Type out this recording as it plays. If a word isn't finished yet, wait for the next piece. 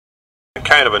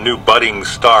kind of a new budding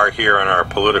star here in our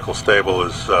political stable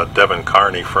is Devin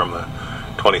Carney from the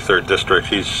 23rd District.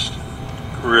 He's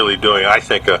really doing, I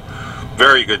think, a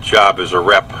very good job as a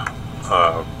rep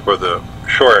for the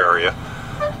Shore area.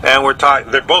 And we're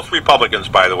talking, they're both Republicans,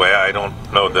 by the way. I don't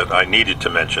know that I needed to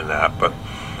mention that, but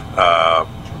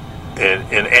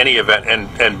in any event,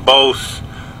 and both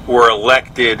were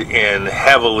elected in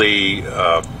heavily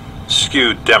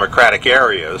skewed Democratic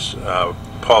areas.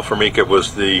 Paul Formica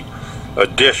was the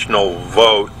additional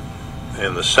vote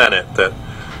in the Senate that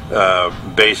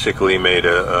basically made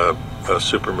a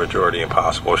supermajority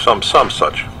impossible, or some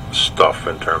such stuff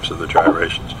in terms of the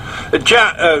gyrations.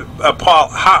 Paul,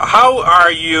 how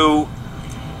are you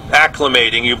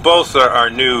acclimating? You both are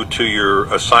new to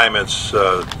your assignments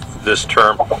this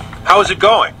term. How is it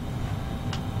going?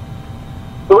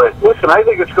 Well, listen, I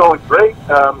think it's going great.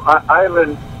 I'm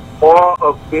in awe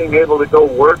of being able to go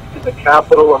work in the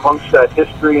Capitol amongst that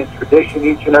history and tradition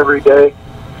each and every day.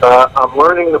 I'm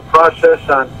learning the process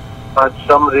on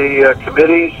some of the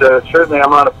committees. Certainly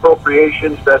I'm on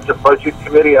appropriations. That's a budget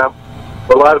committee. I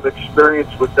have a lot of experience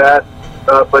with that.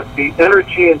 But the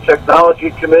Energy and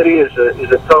Technology Committee is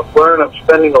a tough learn. I'm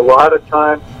spending a lot of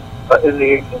time in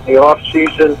the off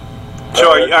season.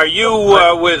 So are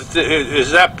you with,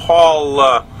 is that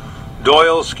Paul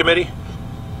Doyle's committee?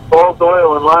 Paul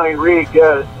Doyle and Lonnie Reed,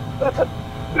 yeah.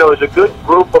 You know, it's a good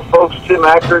group of folks. Tim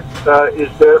Ackert is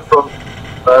there from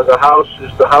the House,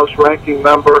 is the House ranking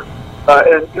member.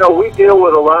 And, you know, we deal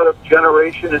with a lot of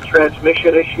generation and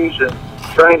transmission issues and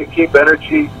trying to keep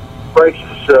energy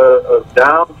prices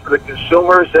down for the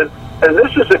consumers. And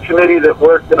this is a committee that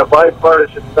worked in a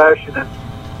bipartisan fashion.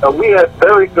 And we had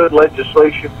very good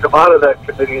legislation come out of that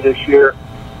committee this year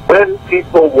when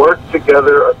people work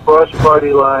together across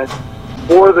party lines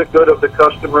for the good of the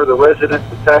customer, the resident,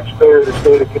 the taxpayer, the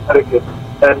state of Connecticut.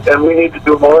 And we need to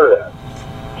do more of that.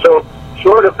 So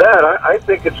short of that, I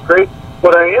think it's great.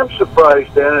 What I am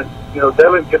surprised in, and you know,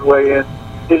 Devin can weigh in,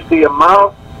 is the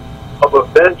amount of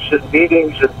events and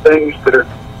meetings and things that are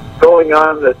going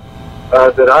on that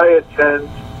I attend.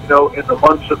 You know, in the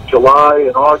months of July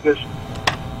and August,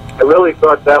 I really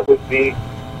thought that would be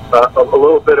a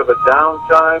little bit of a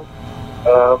downtime.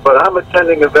 But I'm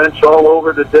attending events all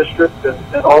over the district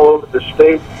and all over the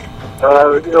state.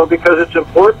 You know, because it's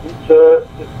important.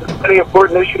 There's many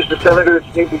important issues the senators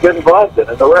need to get involved in,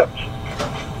 and the reps.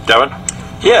 Devin?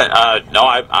 Yeah, no,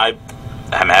 I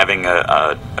am having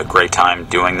a great time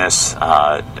doing this.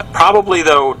 Probably,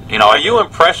 though, you know. Are you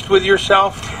impressed with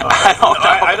yourself? I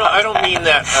don't know. I don't mean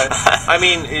that. I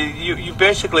mean, you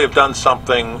basically have done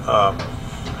something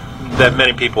that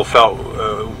many people felt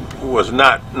was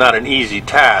not an easy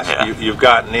task. Yeah. You've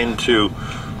gotten into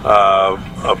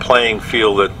a playing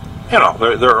field that, you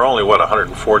know, there are only, what,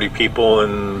 140 people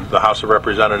in the House of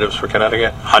Representatives for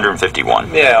Connecticut?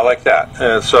 151. Yeah, like that.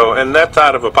 And that's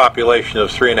out of a population of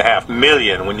 3.5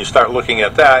 million. When you start looking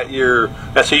at that,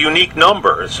 that's a unique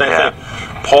number. Same thing.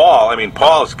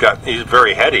 He's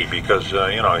very heady because,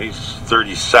 you know, he's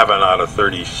 37 out of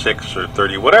 36 or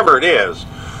 30, whatever it is.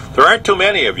 There aren't too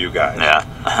many of you guys. Yeah.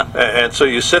 And so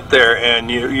you sit there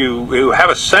and you have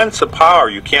a sense of power.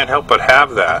 You can't help but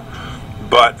have that.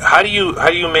 But how are you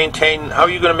going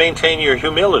to maintain your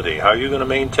humility? How are you going to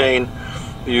maintain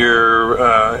your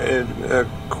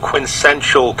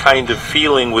quintessential kind of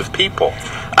feeling with people?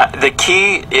 The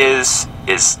key is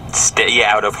stay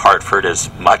out of Hartford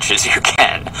as much as you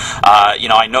can. You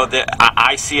know, I know that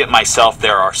I see it myself.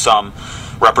 There are some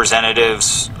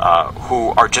representatives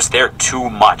who are just there too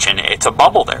much, and it's a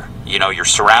bubble there. You know, you're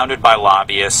surrounded by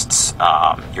lobbyists,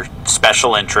 your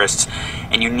special interests,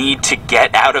 and you need to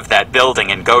get out of that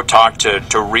building and go talk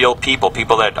to real people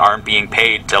that aren't being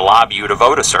paid to lobby you to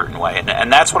vote a certain way.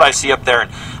 And that's what I see up there,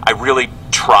 and I really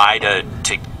try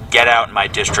to get out in my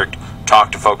district,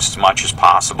 talk to folks as much as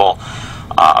possible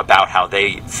about how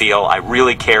they feel. I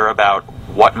really care about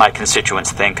what my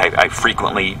constituents think. I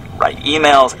frequently write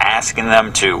emails asking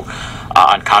them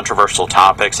on controversial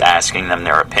topics, asking them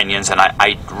their opinions, and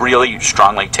I really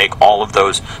strongly take all of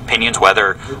those opinions,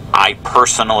 whether I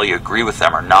personally agree with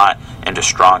them or not, into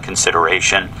strong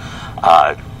consideration.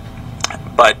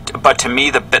 But to me,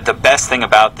 the best thing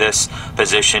about this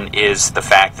position is the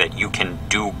fact that you can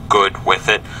do good with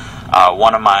it.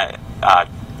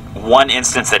 One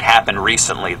instance that happened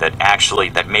recently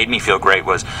that made me feel great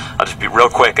was, I'll just be real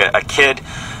quick, a kid,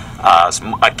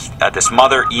 this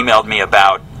mother emailed me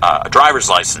about a driver's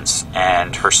license,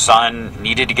 and her son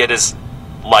needed to get his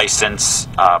license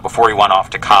before he went off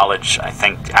to college, I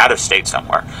think out of state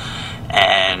somewhere,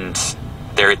 and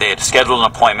they had scheduled an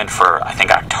appointment for, I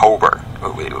think, October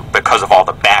because of all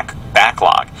the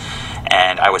backlog.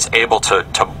 and I was able to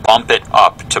bump it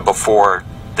up to before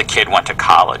the kid went to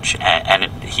college,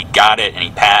 and he got it and he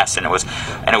passed, and it was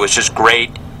just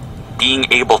great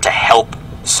being able to help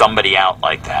somebody out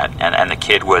like that, and the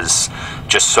kid was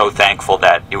just so thankful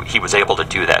that he was able to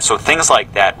do that. So things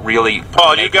like that really.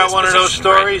 Paul, you got one of those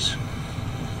stories? Great.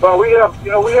 Well, we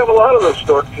have a lot of those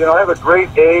stories. I have a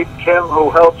great aide, Kim, who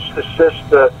helps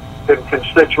assist in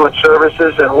constituent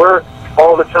services, and we're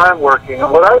all the time working.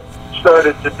 And what I've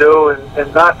started to do,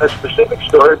 and not a specific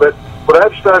story, but what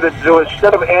I've started to do,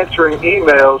 instead of answering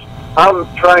emails, I'm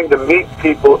trying to meet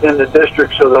people in the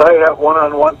district so that I have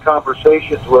one-on-one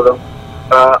conversations with them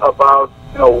about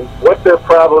what their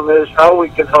problem is, how we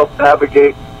can help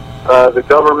navigate the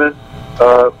government,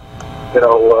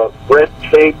 red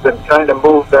tape, and kind of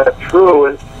move that through.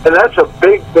 And that's a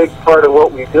big part of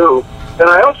what we do. And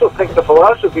I also think the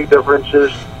philosophy difference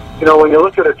is, when you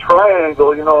look at a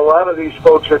triangle, a lot of these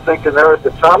folks are thinking they're at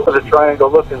the top of the triangle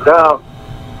looking down.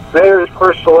 Mayors,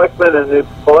 first selectmen, and the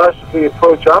philosophy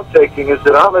approach I'm taking is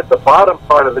that I'm at the bottom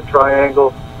part of the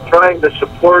triangle trying to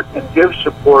support and give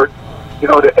support,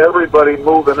 to everybody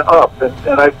moving up.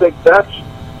 And I think that's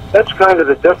kind of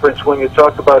the difference when you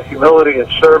talk about humility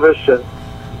and service. And,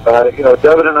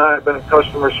 Devin and I have been in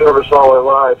customer service all our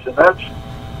lives, and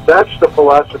that's the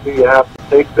philosophy you have to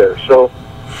take there. So,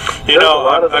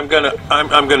 I'm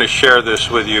gonna share this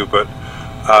with you, but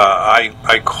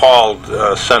I called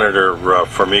Senator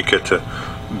Formica to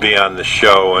be on the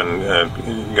show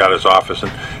and got his office,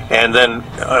 and then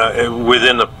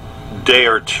within a day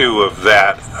or two of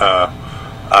that,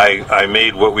 I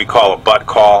made what we call a butt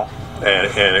call,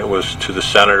 and it was to the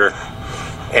senator,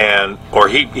 or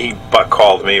he butt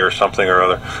called me or something or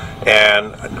other,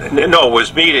 and no, it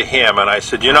was me to him, and I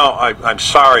said, I'm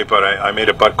sorry, but I made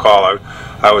a butt call.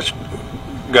 I was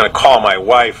going to call my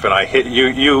wife, and I hit you.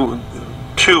 You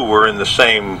two were in the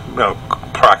same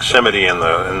proximity in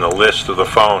the list of the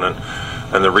phone and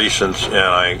the recents, and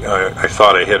I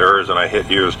thought I hit hers and I hit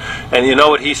yours. And you know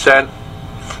what he said?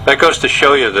 That goes to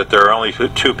show you that there are only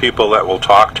two people that will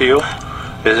talk to you,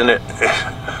 isn't it?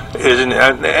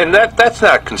 And that's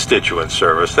not constituent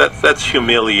service. That's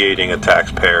humiliating a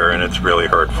taxpayer, and it's really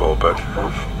hurtful. But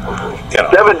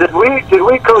Devin, did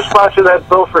we co-sponsor that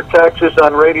bill for taxes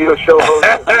on radio show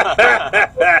hosts?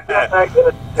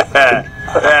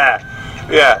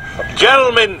 Yeah,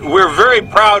 gentlemen, we're very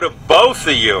proud of both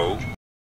of you.